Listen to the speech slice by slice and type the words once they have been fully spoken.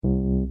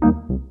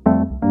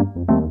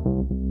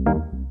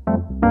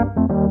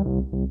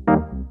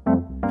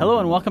Hello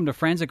and welcome to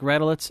Franzik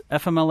Radelet's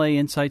FMLA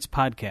Insights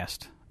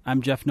podcast.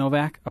 I'm Jeff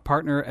Novak, a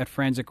partner at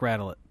Franzik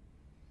Radelet.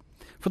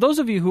 For those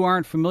of you who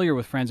aren't familiar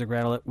with Franzik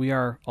Radelet, we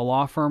are a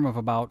law firm of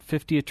about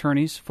 50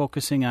 attorneys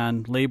focusing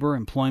on labor,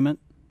 employment,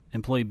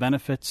 employee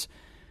benefits,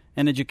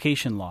 and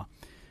education law.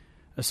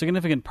 A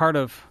significant part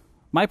of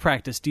my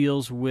practice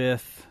deals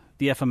with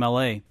the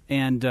FMLA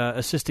and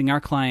assisting our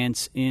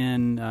clients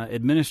in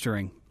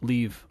administering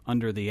leave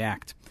under the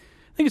Act.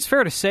 I think it's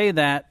fair to say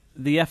that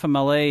the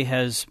FMLA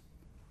has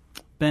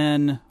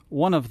been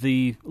one of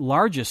the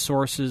largest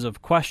sources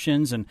of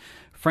questions and,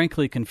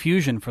 frankly,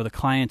 confusion for the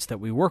clients that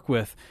we work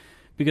with,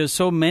 because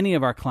so many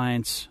of our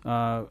clients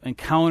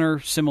encounter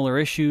similar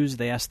issues.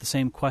 They ask the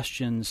same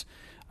questions,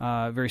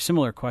 very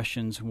similar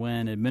questions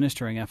when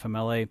administering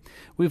FMLA.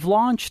 We've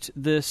launched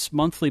this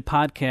monthly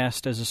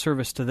podcast as a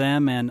service to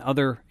them and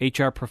other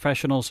HR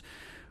professionals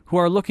who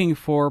are looking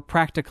for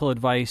practical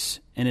advice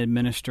in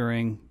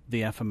administering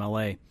the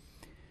FMLA.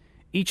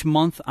 Each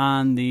month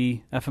on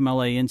the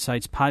FMLA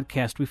Insights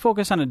podcast, we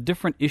focus on a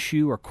different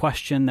issue or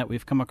question that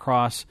we've come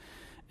across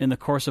in the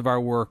course of our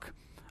work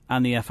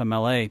on the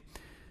FMLA.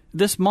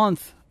 This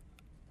month,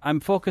 I'm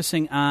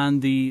focusing on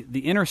the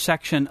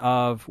intersection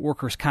of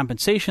workers'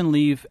 compensation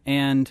leave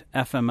and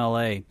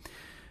FMLA.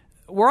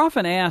 We're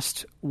often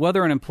asked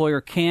whether an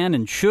employer can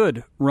and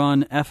should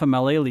run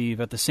FMLA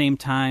leave at the same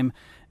time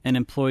an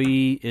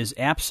employee is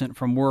absent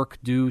from work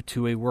due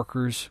to a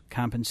workers'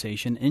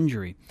 compensation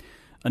injury.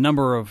 A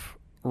number of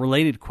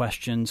related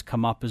questions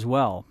come up as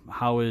well.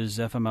 How is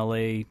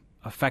FMLA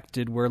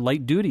affected where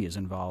light duty is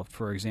involved,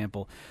 for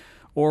example?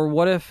 Or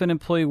what if an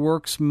employee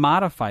works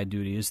modified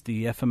duty? Is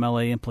the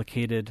FMLA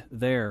implicated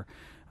there?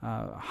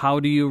 How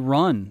do you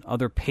run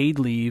other paid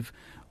leave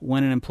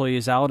when an employee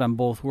is out on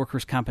both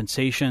workers'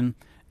 compensation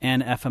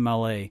and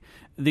FMLA?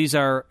 These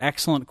are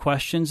excellent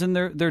questions, and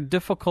they're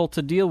difficult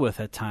to deal with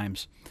at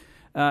times.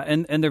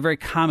 And they're very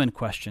common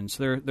questions.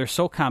 They're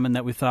so common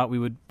that we thought we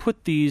would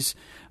put these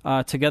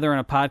together in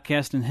a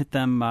podcast and hit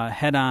them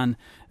head on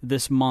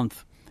this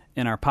month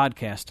in our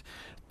podcast.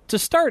 To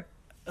start,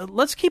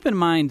 let's keep in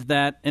mind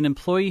that an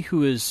employee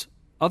who is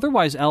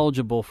otherwise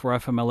eligible for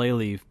FMLA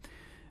leave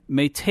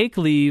may take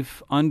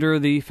leave under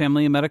the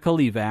Family and Medical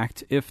Leave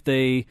Act if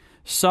they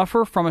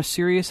suffer from a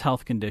serious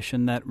health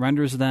condition that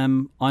renders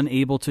them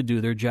unable to do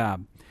their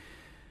job.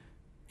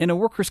 In a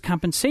workers'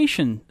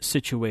 compensation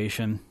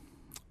situation,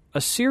 a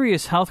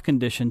serious health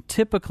condition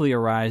typically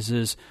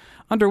arises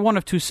under one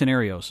of two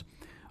scenarios.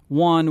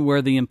 One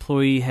where the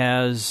employee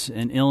has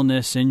an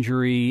illness,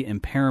 injury,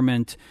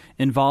 impairment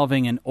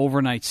involving an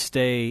overnight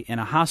stay in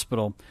a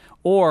hospital,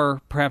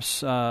 or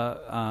perhaps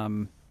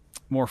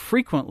more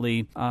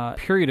frequently, a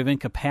period of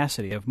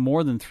incapacity of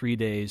more than 3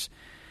 days,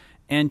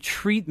 and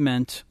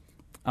treatment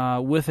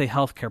with a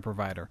healthcare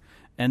provider.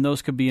 And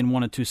those could be in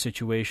one of two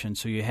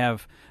situations. So you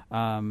have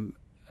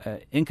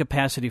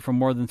incapacity for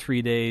more than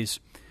 3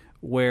 days,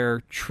 where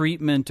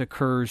treatment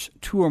occurs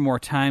 2 or more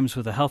times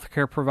with a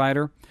healthcare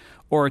provider,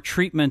 or a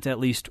treatment at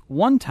least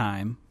one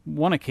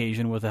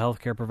occasion with a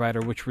healthcare provider,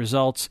 which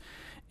results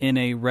in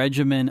a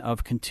regimen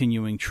of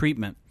continuing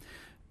treatment.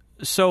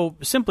 So,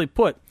 simply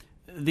put,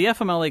 the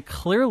FMLA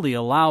clearly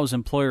allows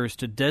employers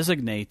to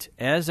designate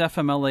as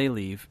FMLA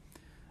leave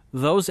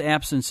those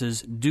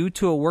absences due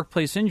to a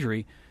workplace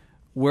injury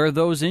where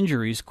those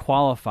injuries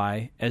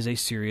qualify as a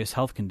serious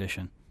health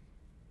condition.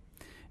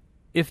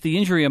 If the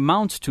injury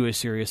amounts to a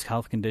serious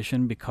health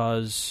condition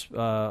because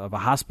of a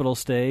hospital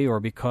stay or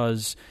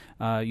because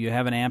you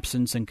have an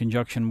absence in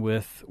conjunction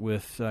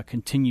with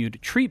continued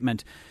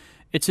treatment,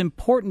 it's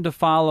important to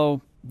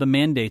follow the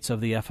mandates of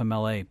the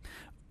FMLA.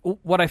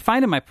 What I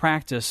find in my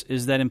practice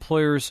is that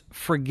employers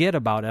forget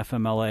about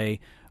FMLA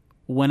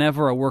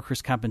whenever a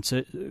workers'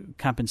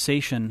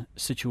 compensation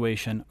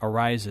situation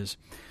arises.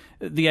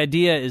 The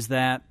idea is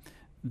that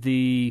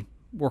the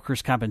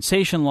workers'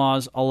 compensation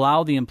laws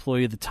allow the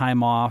employee the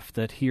time off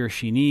that he or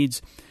she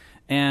needs,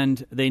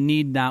 and they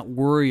need not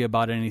worry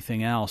about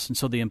anything else. And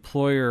so the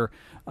employer,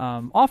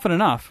 often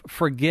enough,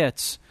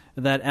 forgets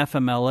that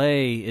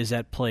FMLA is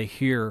at play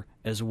here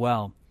as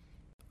well.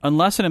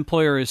 Unless an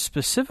employer is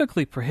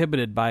specifically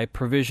prohibited by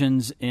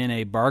provisions in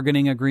a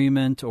bargaining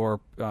agreement or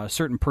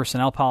certain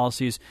personnel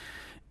policies,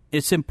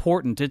 it's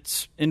important.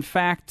 It's, in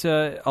fact,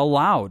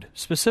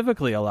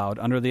 specifically allowed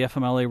under the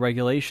FMLA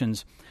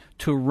regulations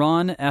to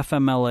run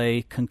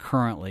FMLA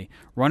concurrently,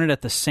 run it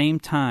at the same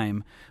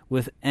time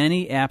with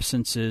any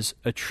absences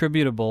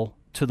attributable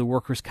to the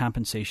workers'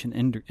 compensation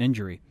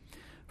injury.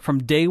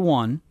 From day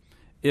one,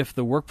 if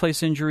the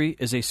workplace injury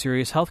is a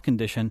serious health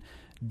condition,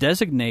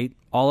 designate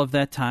all of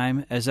that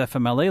time as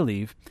FMLA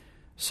leave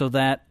so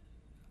that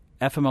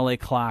FMLA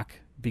clock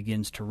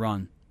begins to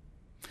run.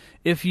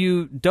 If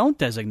you don't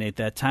designate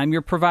that time,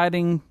 you're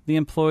providing the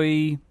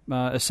employee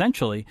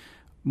essentially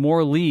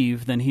more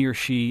leave than he or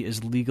she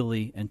is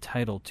legally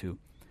entitled to.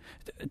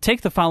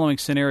 Take the following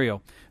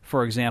scenario,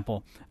 for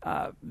example.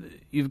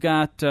 You've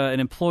got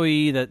an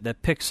employee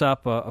that picks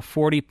up a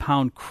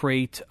 40-pound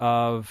crate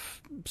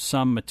of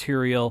some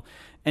material,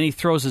 and he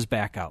throws his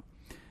back out.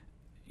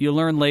 You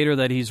learn later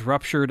that he's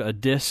ruptured a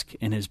disc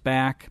in his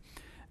back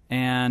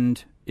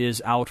and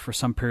is out for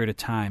some period of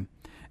time.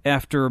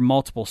 After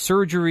multiple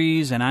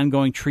surgeries and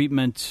ongoing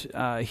treatment,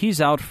 he's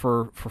out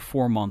for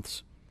 4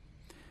 months.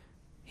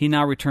 He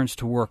now returns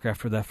to work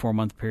after that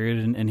 4-month period,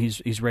 and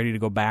he's ready to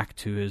go back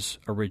to his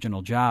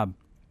original job.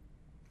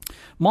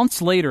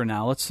 Months later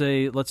now, let's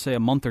say a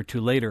month or two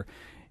later,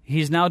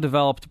 he's now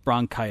developed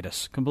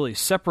bronchitis, completely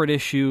separate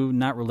issue,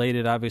 not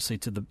related obviously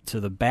to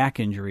the back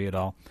injury at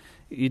all.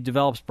 He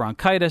develops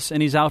bronchitis,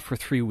 and he's out for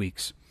 3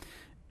 weeks.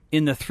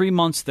 In the 3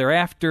 months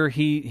thereafter,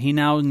 he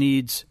now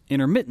needs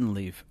intermittent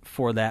leave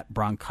for that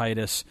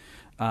bronchitis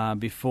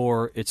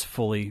before it's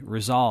fully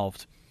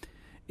resolved.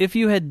 If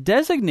you had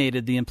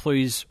designated the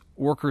employee's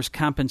workers'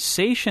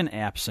 compensation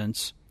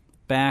absence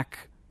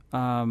back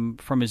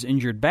from his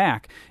injured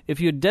back,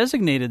 if you had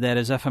designated that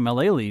as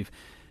FMLA leave,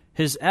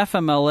 his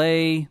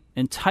FMLA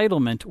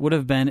entitlement would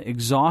have been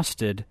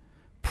exhausted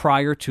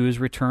prior to his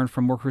return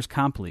from workers'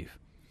 comp leave.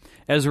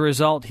 As a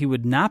result, he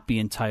would not be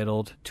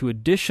entitled to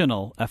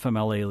additional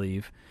FMLA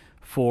leave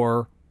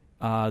for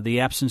the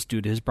absence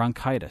due to his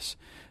bronchitis.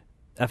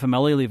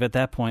 FMLA leave at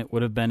that point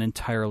would have been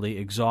entirely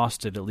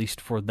exhausted, at least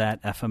for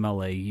that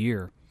FMLA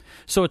year.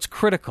 So it's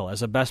critical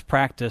as a best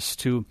practice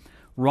to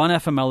run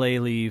FMLA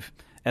leave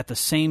at the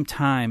same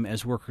time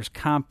as workers'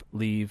 comp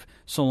leave,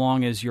 so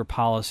long as your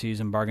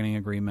policies and bargaining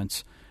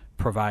agreements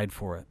provide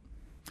for it.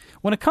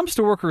 When it comes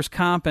to workers'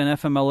 comp and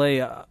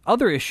FMLA,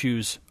 other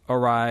issues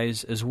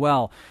arise as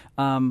well.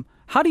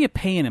 How do you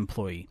pay an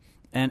employee?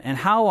 And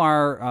how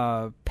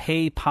are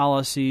pay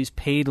policies,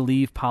 paid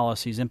leave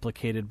policies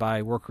implicated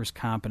by workers'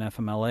 comp and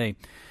FMLA?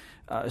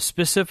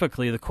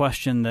 Specifically, the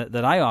question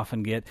that I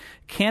often get,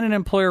 can an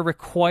employer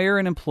require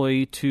an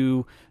employee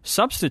to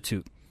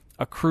substitute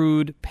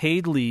accrued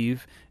paid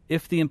leave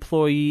if the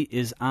employee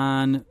is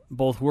on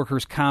both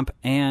workers' comp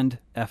and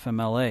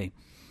FMLA?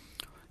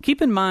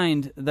 Keep in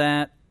mind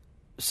that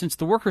since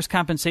the workers'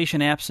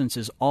 compensation absence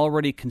is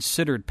already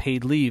considered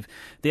paid leave,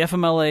 the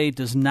FMLA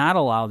does not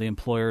allow the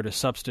employer to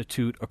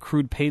substitute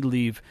accrued paid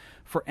leave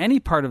for any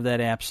part of that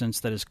absence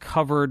that is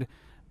covered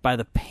by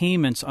the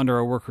payments under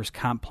a workers'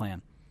 comp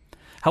plan.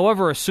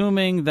 However,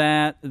 assuming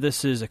that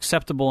this is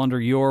acceptable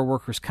under your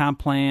workers' comp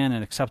plan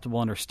and acceptable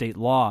under state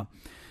law,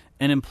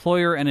 an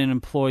employer and an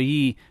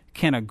employee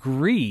can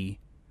agree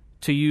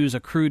to use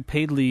accrued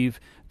paid leave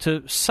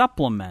to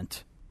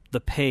supplement the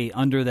pay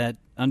under that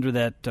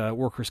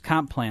workers'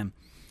 comp plan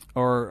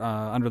or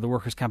under the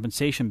workers'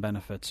 compensation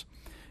benefits,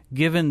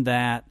 given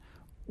that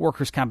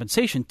workers'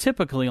 compensation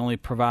typically only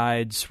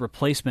provides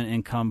replacement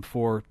income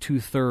for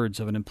 2/3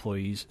 of an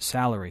employee's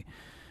salary.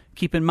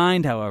 Keep in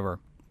mind, however,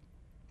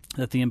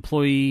 that the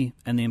employee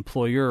and the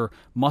employer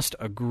must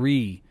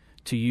agree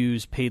to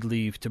use paid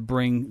leave to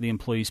bring the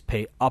employee's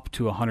pay up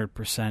to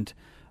 100%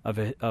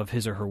 of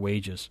his or her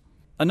wages.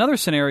 Another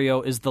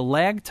scenario is the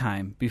lag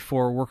time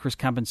before workers'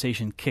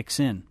 compensation kicks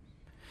in.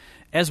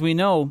 As we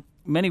know,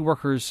 many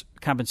workers'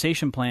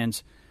 compensation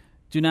plans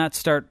do not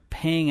start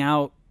paying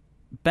out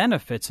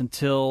benefits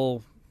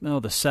until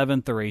the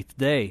 7th or 8th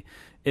day.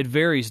 It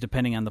varies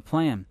depending on the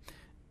plan.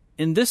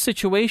 In this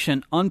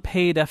situation,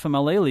 unpaid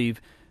FMLA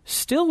leave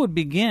still would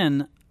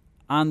begin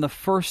on the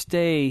first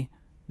day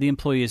the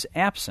employee is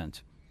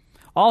absent.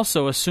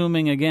 Also,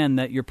 assuming, again,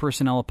 that your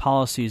personnel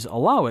policies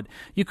allow it,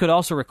 you could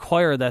also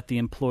require that the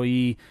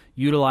employee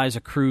utilize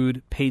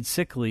accrued paid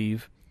sick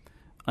leave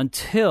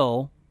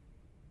until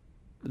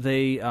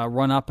they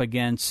run up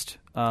against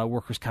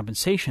workers'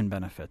 compensation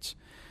benefits.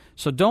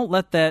 So don't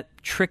let that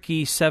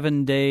tricky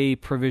 7-day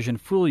provision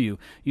fool you.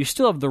 You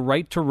still have the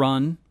right to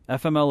run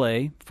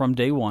FMLA from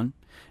day one,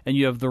 and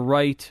you have the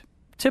right,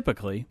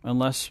 typically,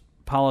 unless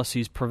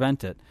policies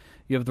prevent it,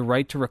 you have the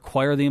right to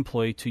require the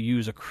employee to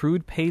use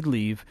accrued paid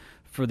leave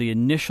for the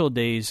initial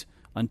days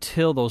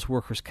until those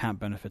workers' comp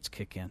benefits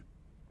kick in.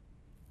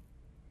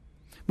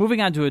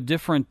 Moving on to a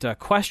different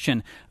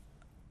question,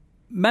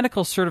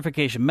 medical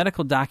certification,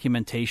 medical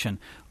documentation.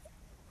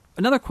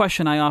 Another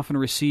question I often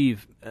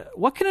receive,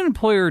 what can an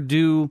employer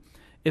do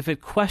if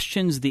it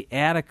questions the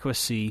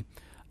adequacy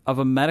of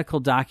a medical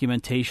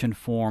documentation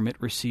form it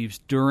receives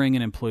during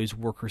an employee's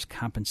workers'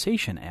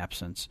 compensation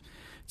absence?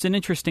 It's an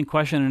interesting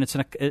question, and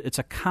it's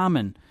a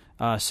common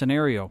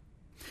scenario.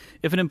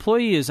 If an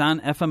employee is on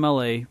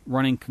FMLA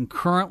running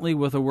concurrently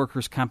with a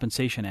workers'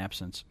 compensation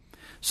absence,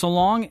 so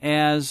long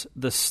as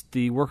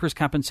the workers'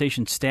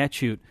 compensation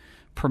statute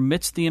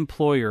permits the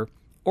employer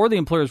or the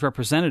employer's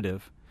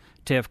representative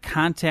to have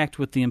contact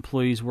with the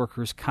employee's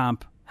workers'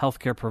 comp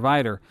healthcare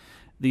provider,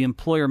 the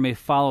employer may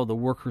follow the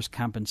workers'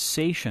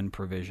 compensation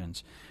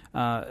provisions.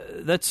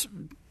 That's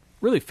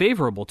really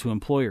favorable to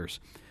employers.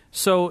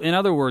 So, in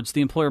other words,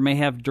 the employer may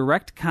have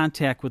direct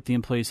contact with the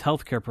employee's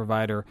healthcare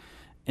provider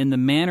in the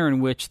manner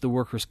in which the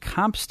workers'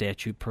 comp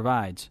statute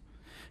provides.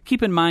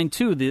 Keep in mind,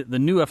 too, the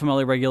new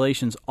FMLA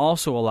regulations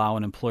also allow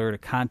an employer to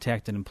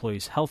contact an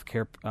employee's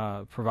healthcare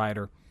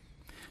provider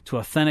to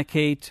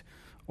authenticate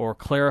or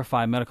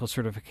clarify medical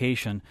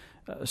certification,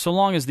 so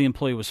long as the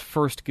employee was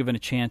first given a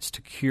chance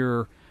to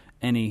cure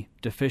any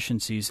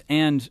deficiencies,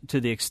 and to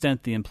the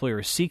extent the employer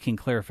is seeking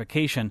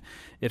clarification,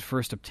 it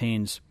first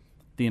obtains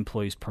the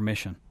employee's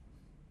permission.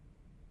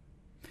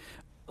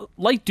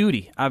 Light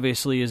duty,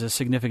 obviously, is a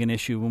significant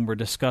issue when we're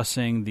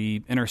discussing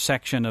the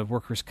intersection of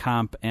workers'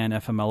 comp and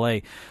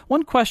FMLA.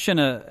 One question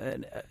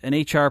an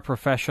HR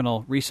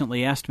professional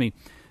recently asked me,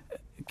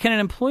 can an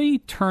employee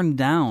turn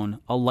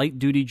down a light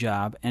duty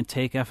job and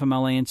take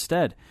FMLA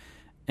instead?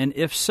 And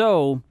if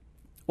so,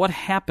 what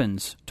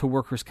happens to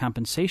workers'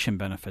 compensation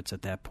benefits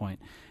at that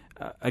point?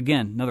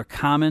 Again, another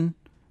common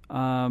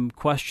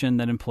question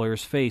that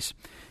employers face.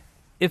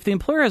 If the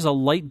employer has a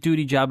light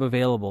duty job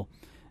available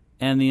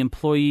and the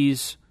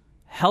employee's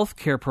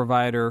healthcare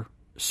provider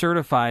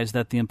certifies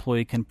that the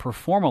employee can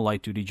perform a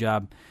light duty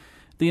job,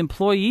 the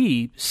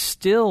employee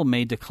still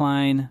may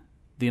decline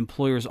the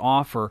employer's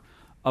offer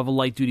of a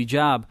light duty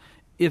job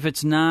if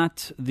it's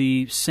not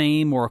the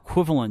same or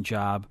equivalent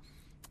job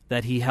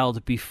that he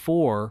held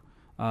before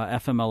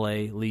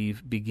FMLA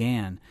leave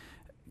began.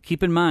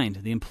 Keep in mind,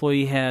 the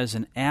employee has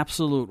an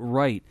absolute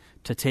right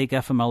to take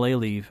FMLA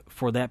leave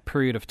for that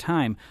period of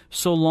time,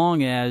 so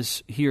long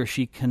as he or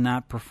she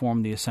cannot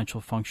perform the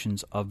essential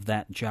functions of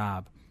that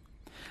job.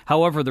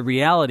 However, the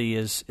reality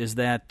is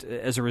that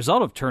as a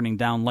result of turning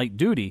down light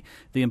duty,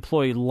 the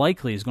employee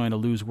likely is going to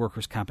lose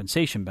workers'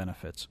 compensation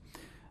benefits.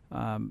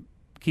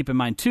 Keep in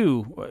mind,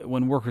 too,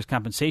 when workers'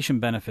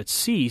 compensation benefits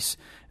cease,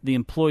 the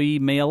employee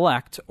may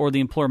elect or the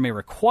employer may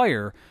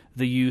require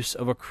the use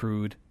of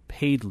accrued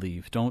paid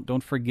leave.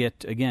 Don't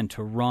forget, again,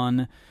 to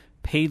run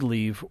paid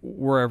leave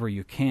wherever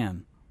you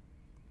can.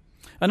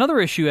 Another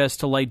issue as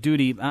to light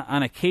duty,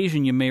 on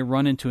occasion you may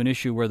run into an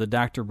issue where the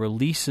doctor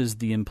releases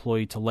the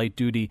employee to light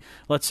duty,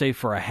 let's say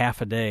for a half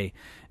a day,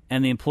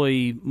 and the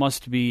employee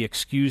must be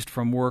excused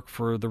from work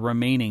for the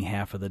remaining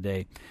half of the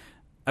day.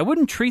 I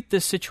wouldn't treat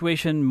this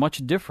situation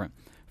much different.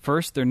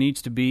 First, there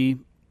needs to be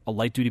a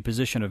light duty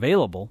position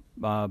available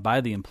by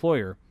the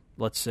employer,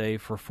 let's say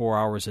for 4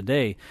 hours a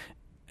day.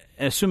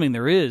 Assuming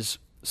there is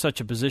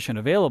such a position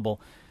available,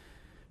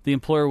 the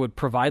employer would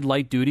provide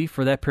light duty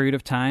for that period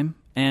of time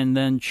and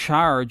then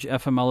charge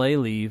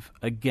FMLA leave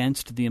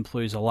against the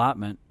employee's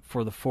allotment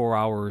for the 4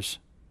 hours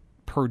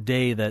per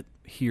day that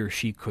he or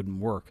she couldn't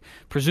work.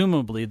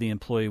 Presumably, the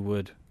employee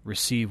would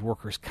receive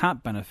workers'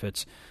 comp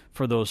benefits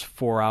for those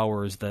 4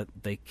 hours that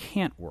they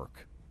can't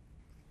work.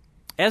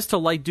 As to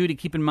light duty,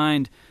 keep in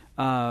mind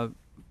that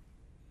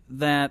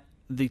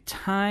the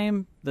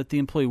time that the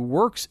employee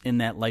works in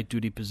that light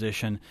duty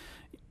position,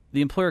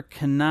 the employer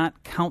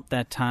cannot count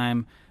that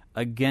time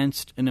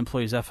against an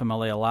employee's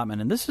FMLA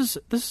allotment. And this is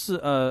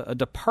a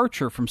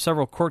departure from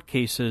several court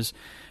cases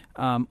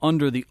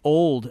under the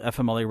old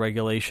FMLA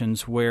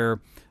regulations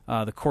where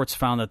the courts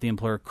found that the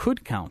employer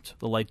could count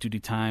the light duty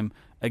time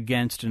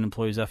against an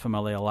employee's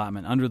FMLA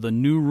allotment. Under the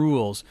new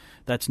rules,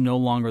 that's no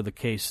longer the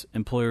case.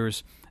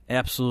 Employers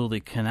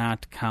absolutely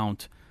cannot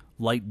count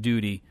light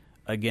duty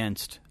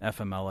against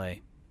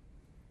FMLA.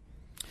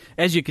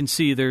 As you can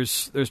see,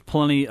 there's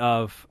plenty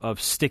of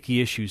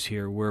sticky issues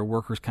here where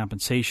workers'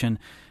 compensation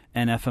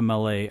and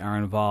FMLA are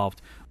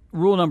involved.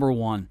 Rule number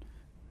one,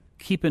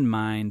 keep in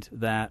mind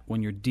that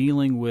when you're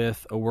dealing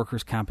with a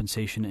workers'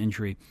 compensation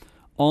injury,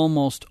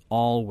 almost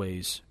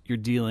always you're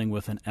dealing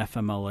with an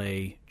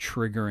FMLA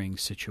triggering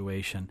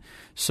situation.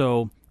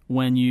 So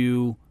when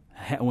you're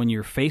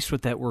faced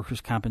with that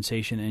workers'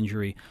 compensation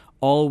injury,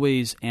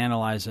 always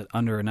analyze it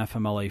under an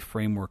FMLA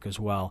framework as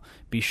well.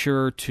 Be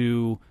sure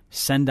to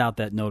send out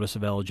that notice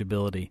of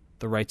eligibility,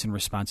 the rights and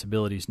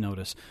responsibilities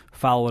notice.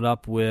 Follow it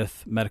up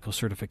with medical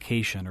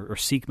certification or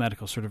seek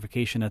medical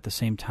certification at the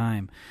same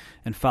time,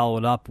 and follow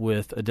it up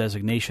with a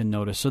designation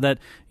notice so that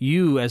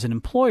you as an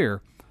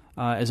employer,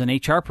 as an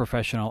HR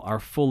professional, are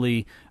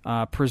fully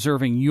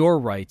preserving your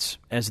rights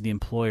as the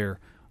employer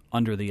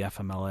under the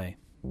FMLA.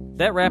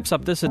 That wraps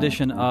up this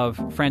edition of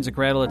Franzik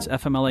Radelet's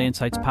FMLA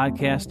Insights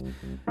podcast.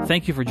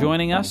 Thank you for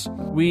joining us.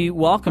 We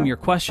welcome your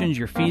questions,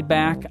 your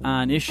feedback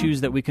on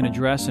issues that we can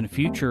address in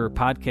future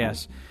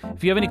podcasts.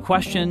 If you have any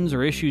questions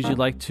or issues you'd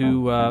like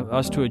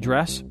us to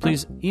address,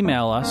 please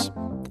email us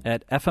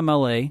at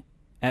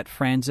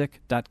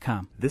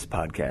fmla@franzik.com. This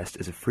podcast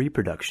is a free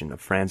production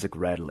of Franzik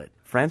Radelet.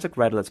 Franzik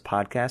Radelet's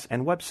podcast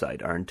and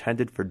website are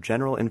intended for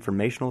general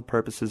informational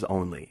purposes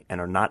only and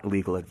are not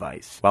legal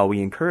advice. While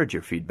we encourage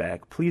your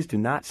feedback, please do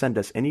not send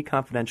us any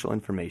confidential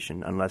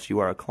information unless you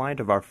are a client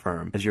of our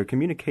firm, as your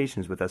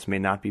communications with us may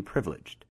not be privileged.